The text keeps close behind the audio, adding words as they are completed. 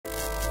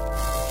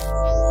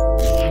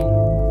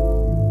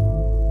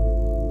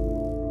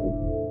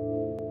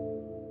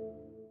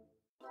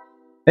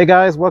Hey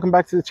guys, welcome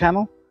back to the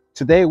channel.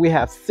 Today we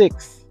have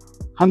 6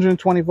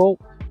 120 volt,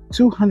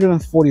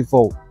 240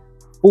 volt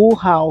full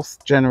house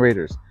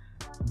generators.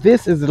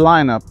 This is the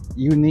lineup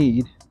you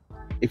need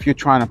if you're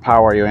trying to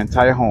power your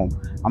entire home.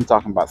 I'm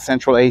talking about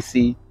central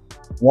AC,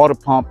 water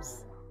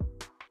pumps,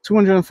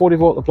 240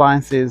 volt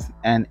appliances,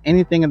 and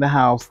anything in the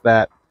house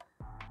that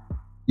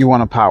you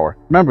want to power.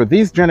 Remember,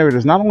 these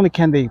generators, not only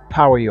can they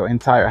power your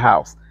entire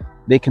house,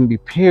 they can be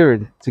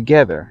paired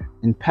together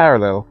in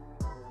parallel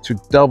to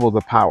double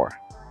the power.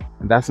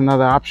 And that's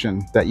another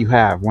option that you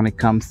have when it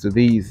comes to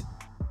these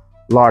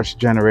large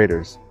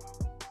generators.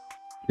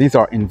 These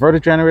are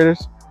inverter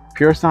generators,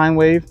 pure sine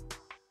wave.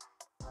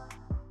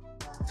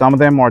 Some of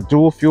them are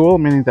dual fuel,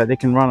 meaning that they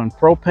can run on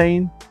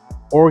propane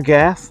or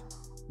gas.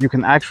 You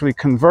can actually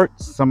convert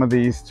some of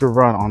these to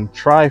run on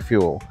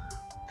tri-fuel,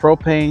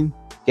 propane,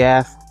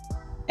 gas,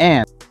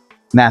 and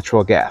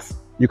natural gas.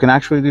 You can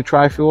actually do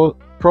tri-fuel,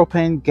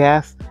 propane,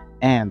 gas,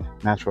 and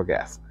natural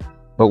gas.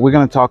 But we're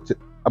going to talk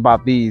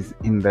about these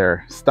in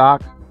their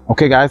stock.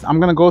 Okay guys, I'm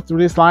going to go through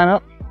this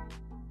lineup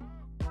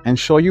and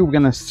show you. We're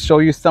going to show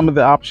you some of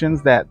the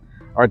options that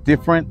are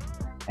different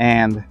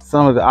and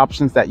some of the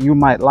options that you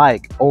might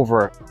like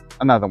over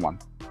another one.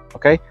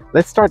 Okay,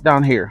 let's start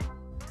down here.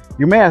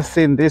 You may have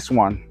seen this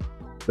one,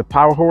 the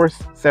Power Horse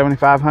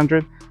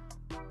 7500.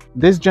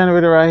 This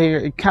generator right here,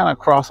 it kind of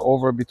cross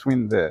over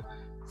between the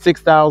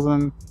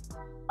 6000.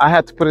 I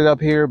had to put it up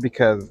here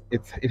because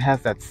it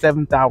has that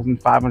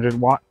 7500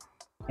 watt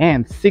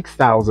and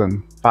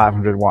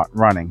 6500 watt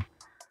running,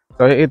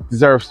 so it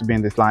deserves to be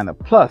in this lineup.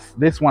 Plus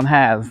this one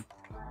has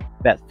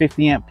that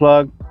 50 amp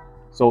plug,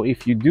 so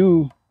if you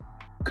do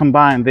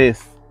combine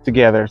this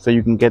together, so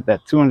you can get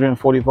that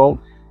 240 volt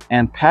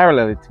and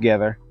parallel it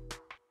together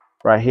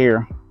right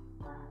here,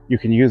 you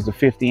can use the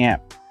 50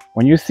 amp.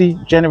 When you see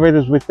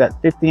generators with that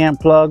 50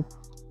 amp plug,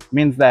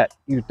 means that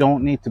you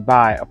don't need to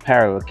buy a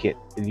parallel kit.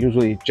 It's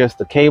usually just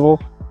a cable,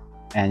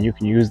 and you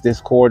can use this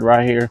cord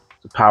right here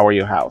to power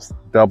your house,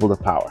 double the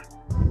power.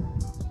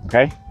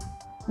 Okay,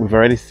 we've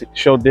already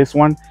showed this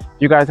one.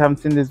 If you guys haven't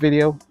seen this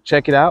video,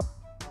 check it out.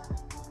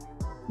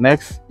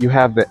 Next, you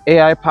have the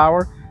AI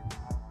power.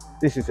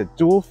 This is a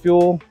dual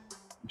fuel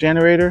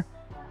generator,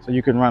 so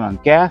you can run on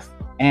gas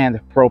and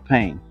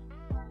propane.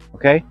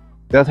 Okay,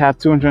 it does have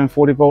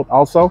 240 volt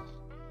also.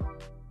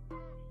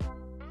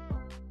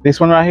 This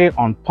one right here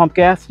on pump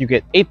gas, you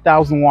get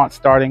 8000 watts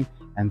starting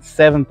and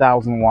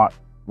 7000 watt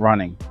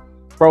running.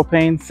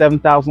 Propane,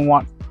 7000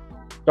 watts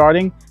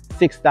starting,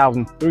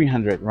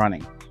 6300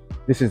 running.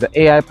 This is the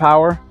AI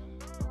power.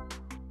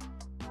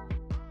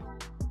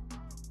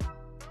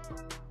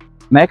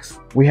 Next,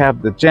 we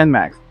have the Gen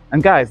Max.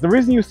 And guys, the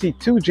reason you see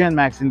 2 Gen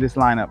Max in this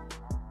lineup,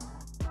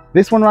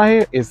 this one right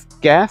here is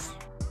gas,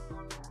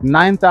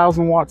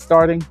 9000 watts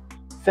starting,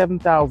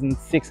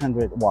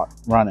 7600 watt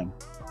running.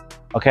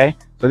 Okay,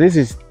 so this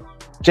is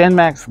Gen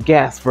Max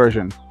gas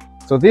version.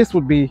 So this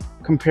would be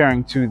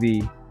comparing to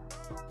the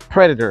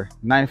Predator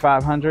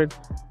 9500.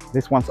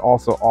 This one's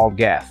also all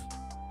gas.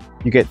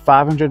 You get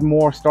 500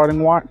 more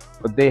starting watt,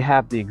 but they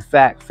have the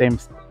exact same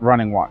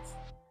running watts.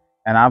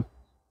 And I've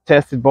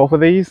tested both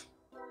of these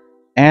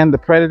and the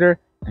Predator,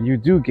 and you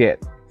do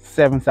get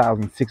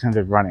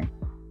 7600 running.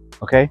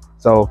 Okay,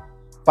 so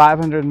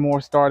 500 more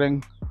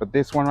starting, but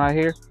this one right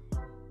here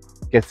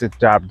gets the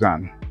job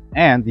done.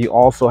 And you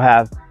also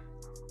have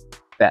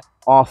that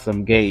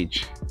awesome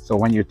gauge, so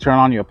when you turn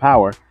on your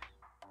power,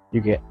 you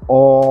get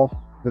all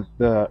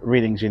the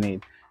readings you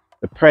need.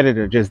 The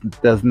Predator just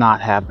does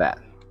not have that.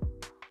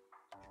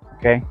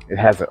 Okay, it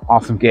has an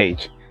awesome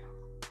gauge.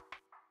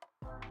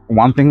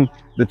 One thing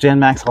the Gen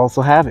Max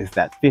also have is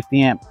that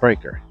 50 amp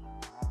breaker,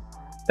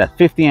 that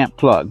 50 amp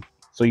plug.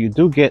 So you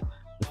do get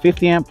the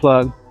 50 amp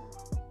plug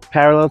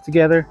parallel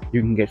together. You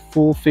can get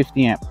full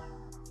 50 amp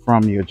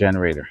from your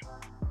generator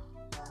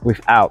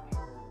without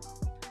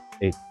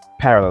a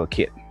parallel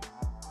kit.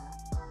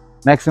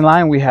 Next in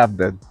line, we have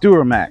the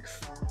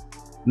Duramax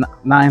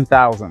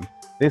 9000.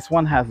 This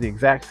one has the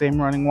exact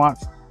same running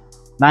watts,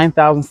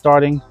 9000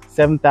 starting,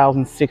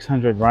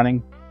 7600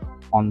 running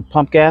on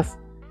pump gas,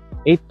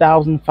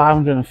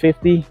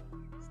 8550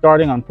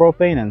 starting on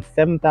propane, and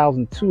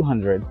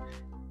 7200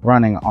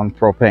 running on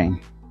propane.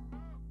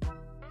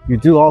 You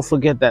do also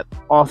get that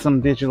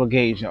awesome digital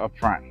gauge up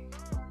front.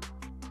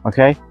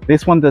 Okay,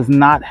 this one does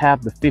not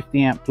have the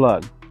 50 amp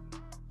plug.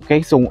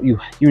 Okay, so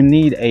you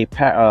need a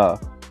parallel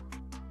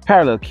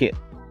kit.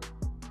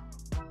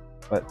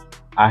 But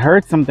I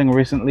heard something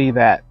recently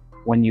that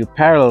when you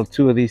parallel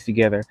 2 of these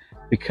together,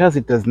 because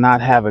it does not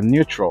have a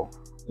neutral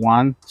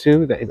 1,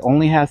 2, that it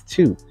only has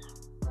 2.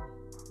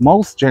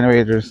 Most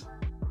generators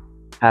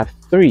have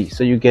 3,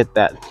 so you get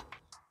that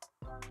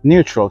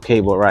neutral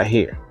cable right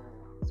here.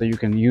 So you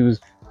can use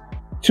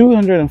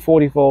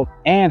 240 volt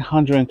and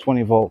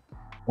 120 volt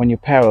when you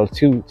parallel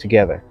 2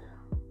 together.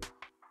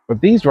 But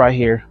these right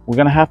here, we're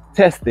gonna have to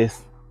test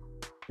this.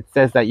 It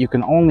says that you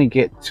can only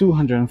get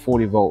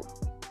 240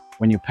 volt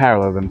when you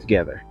parallel them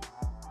together.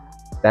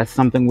 That's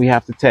something we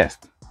have to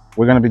test.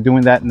 We're going to be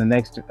doing that in the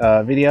next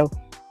video.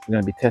 We're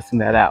going to be testing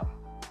that out.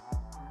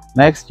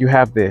 Next, you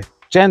have the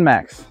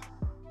GenMax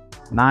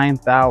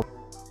 9000.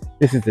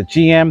 This is the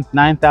GM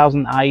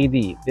 9000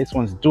 IED. This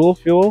one's dual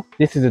fuel.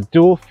 This is a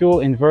dual fuel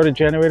inverter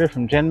generator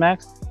from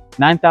GenMax.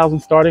 9000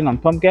 starting on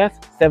pump gas,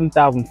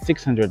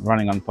 7600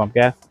 running on pump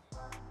gas.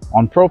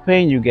 On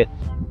propane, you get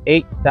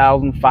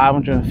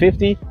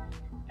 8550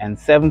 and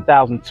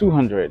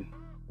 7200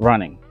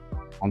 running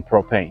on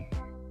propane.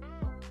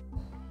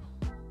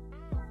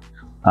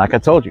 Like I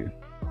told you,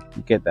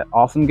 you get that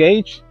awesome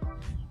gauge,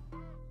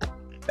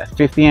 that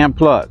 50 amp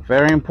plug,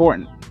 very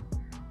important,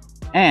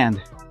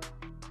 and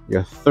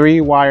your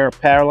 3-wire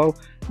parallel,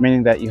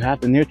 meaning that you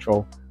have the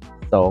neutral.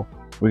 So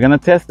we're gonna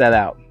test that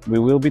out. We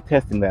will be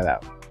testing that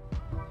out.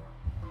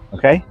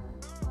 Okay.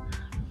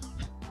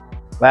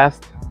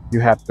 Last, you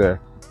have the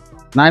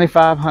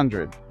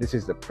 9500. This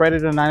is the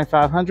Predator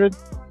 9500.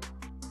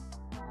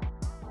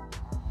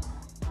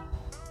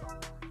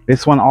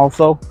 This one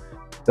also,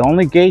 the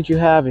only gauge you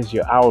have is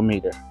your hour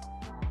meter,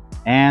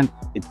 and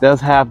it does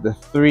have the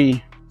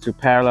 3 to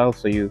parallel,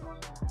 so you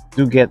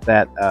do get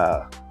that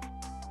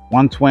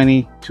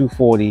 120,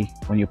 240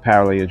 when you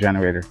parallel your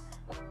generator.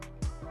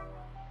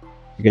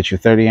 You get your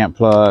 30 amp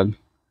plug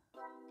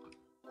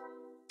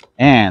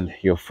and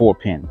your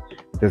 4-pin.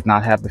 It does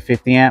not have the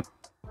 50 amp,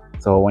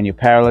 so when you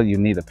parallel, you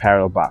need a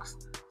parallel box.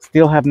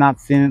 Still have not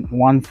seen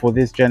one for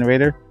this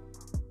generator.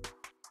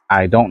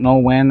 I don't know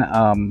when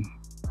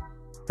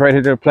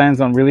Predator plans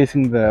on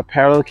releasing the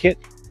parallel kit,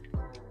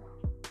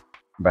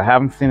 but I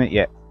haven't seen it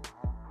yet.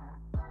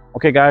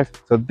 Okay guys,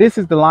 so this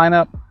is the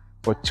lineup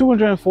for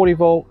 240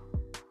 volt,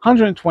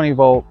 120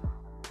 volt,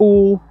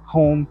 full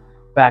home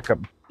backup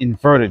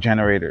inverter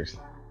generators.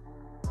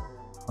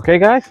 Okay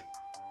guys,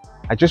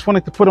 I just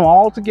wanted to put them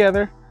all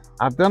together.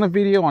 I've done a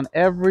video on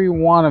every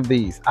one of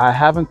these. I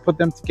haven't put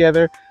them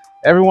together.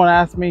 Everyone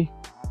asked me,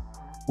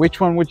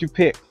 which one would you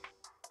pick?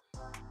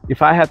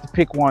 If I had to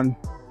pick one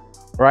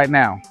right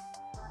now,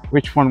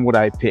 which one would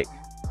I pick?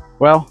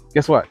 Well,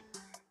 guess what?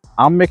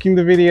 I'm making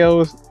the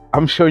videos.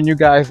 I'm showing you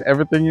guys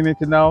everything you need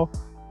to know,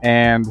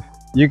 and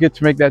you get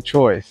to make that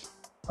choice.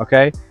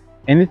 Okay?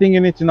 Anything you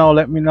need to know,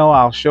 let me know.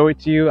 I'll show it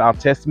to you. I'll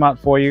test them out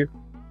for you.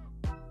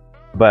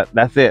 But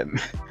that's it.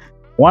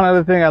 One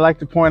other thing I like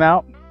to point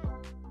out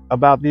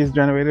about these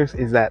generators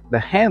is that the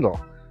handle,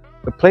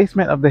 the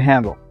placement of the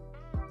handle.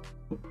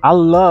 I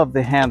love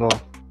the handle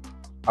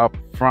up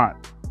front.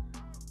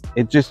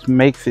 It just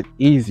makes it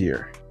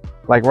easier.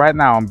 Like right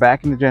now, I'm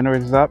backing the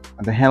generators up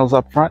and the handle's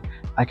up front.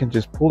 I can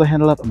just pull the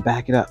handle up and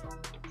back it up.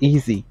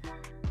 Easy.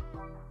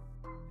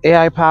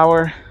 AI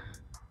Power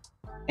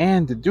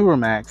and the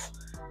Duramax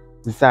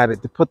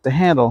decided to put the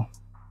handle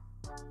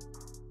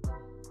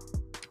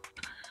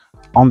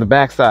on the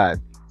back side,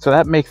 so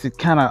that makes it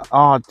kind of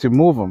odd to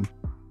move them.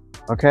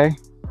 Okay,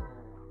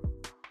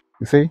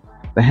 you see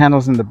the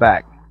handle's in the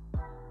back.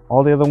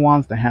 All the other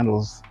ones, the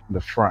handle's in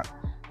the front.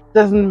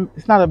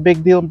 It's not a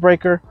big deal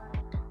breaker.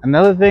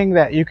 Another thing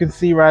that you can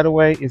see right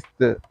away is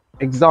the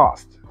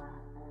exhaust.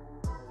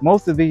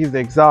 Most of these, the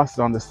exhaust is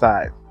on the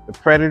side. The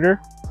Predator,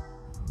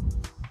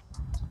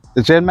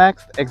 the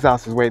GenMax, the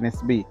exhaust is where it needs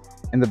to be,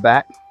 in the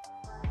back.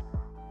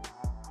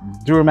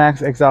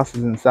 Duramax exhaust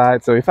is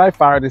inside. So if I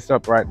fire this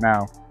up right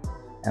now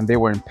and they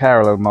were in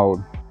parallel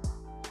mode,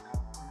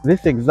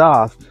 this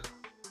exhaust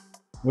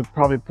would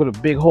probably put a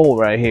big hole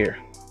right here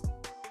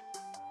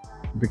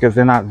because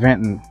they're not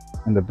venting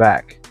in the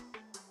back.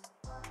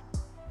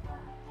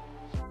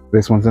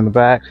 This one's in the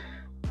back,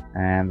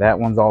 and that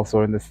one's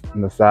also in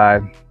the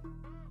side.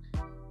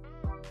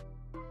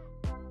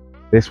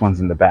 This one's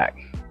in the back.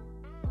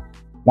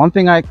 One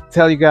thing I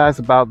tell you guys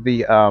about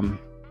the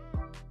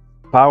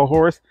Power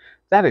Horse,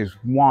 that is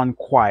one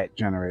quiet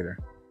generator.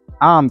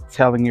 I'm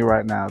telling you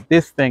right now,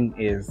 this thing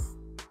is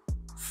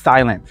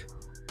silent.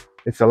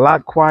 It's a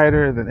lot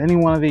quieter than any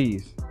one of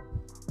these.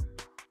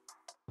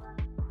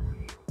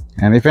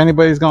 And if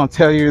anybody's gonna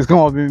tell you, it's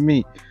gonna be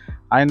me.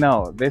 I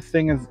know this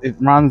thing it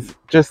runs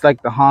just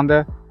like the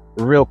Honda,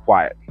 real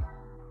quiet.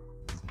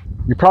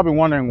 You're probably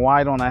wondering,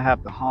 why don't I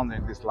have the Honda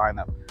in this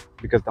lineup?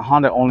 Because the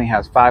Honda only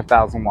has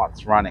 5,000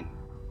 watts running.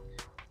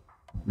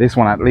 This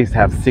one at least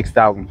has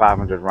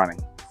 6,500 running,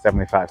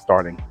 75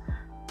 starting.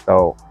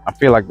 So I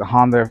feel like the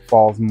Honda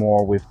falls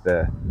more with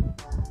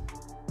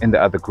in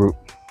the other group.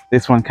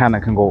 This one kind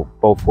of can go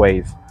both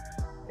ways,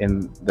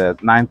 in the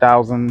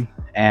 9,000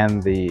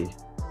 and the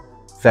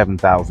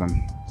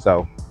 7,000.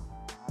 So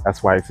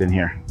that's why it's in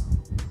here.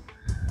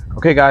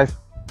 Okay guys,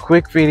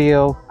 quick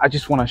video. I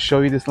just want to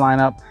show you this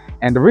lineup.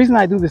 And the reason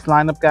I do this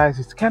lineup, guys,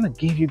 is to kind of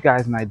give you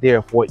guys an idea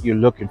of what you're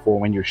looking for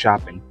when you're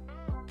shopping.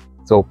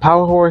 So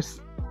Power Horse,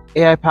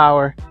 AI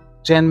Power,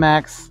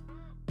 GenMax,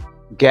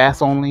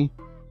 gas only,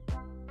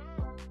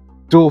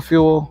 dual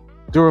fuel,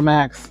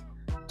 Duramax,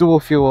 dual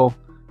fuel,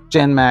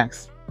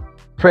 GenMax,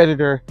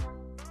 Predator,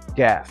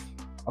 gas.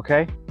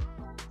 Okay,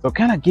 so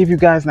kind of give you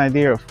guys an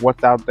idea of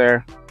what's out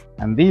there.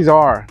 And these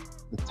are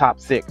the top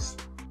 6.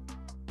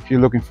 If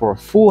you're looking for a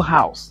full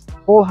house,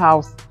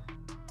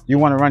 you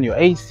want to run your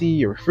AC,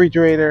 your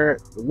refrigerator,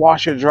 the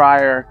washer,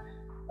 dryer,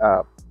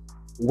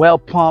 well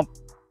pump,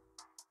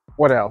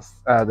 what else?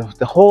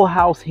 The whole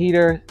house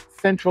heater,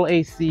 central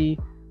AC,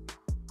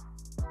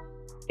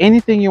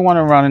 anything you want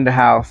to run in the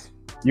house,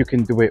 you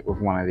can do it with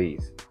one of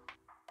these.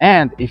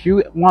 And if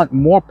you want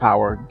more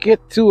power, get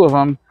two of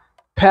them,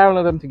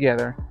 parallel them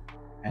together,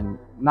 and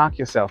knock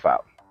yourself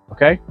out.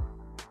 Okay?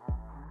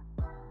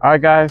 All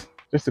right, guys,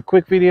 just a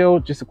quick video,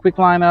 just a quick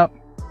lineup.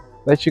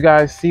 Let you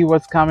guys see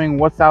what's coming,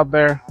 what's out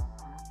there.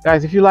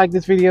 Guys, if you like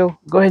this video,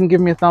 go ahead and give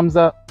me a thumbs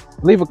up,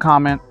 leave a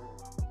comment,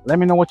 let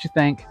me know what you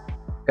think.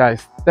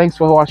 Guys, thanks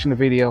for watching the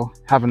video.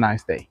 Have a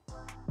nice day.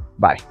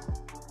 Bye.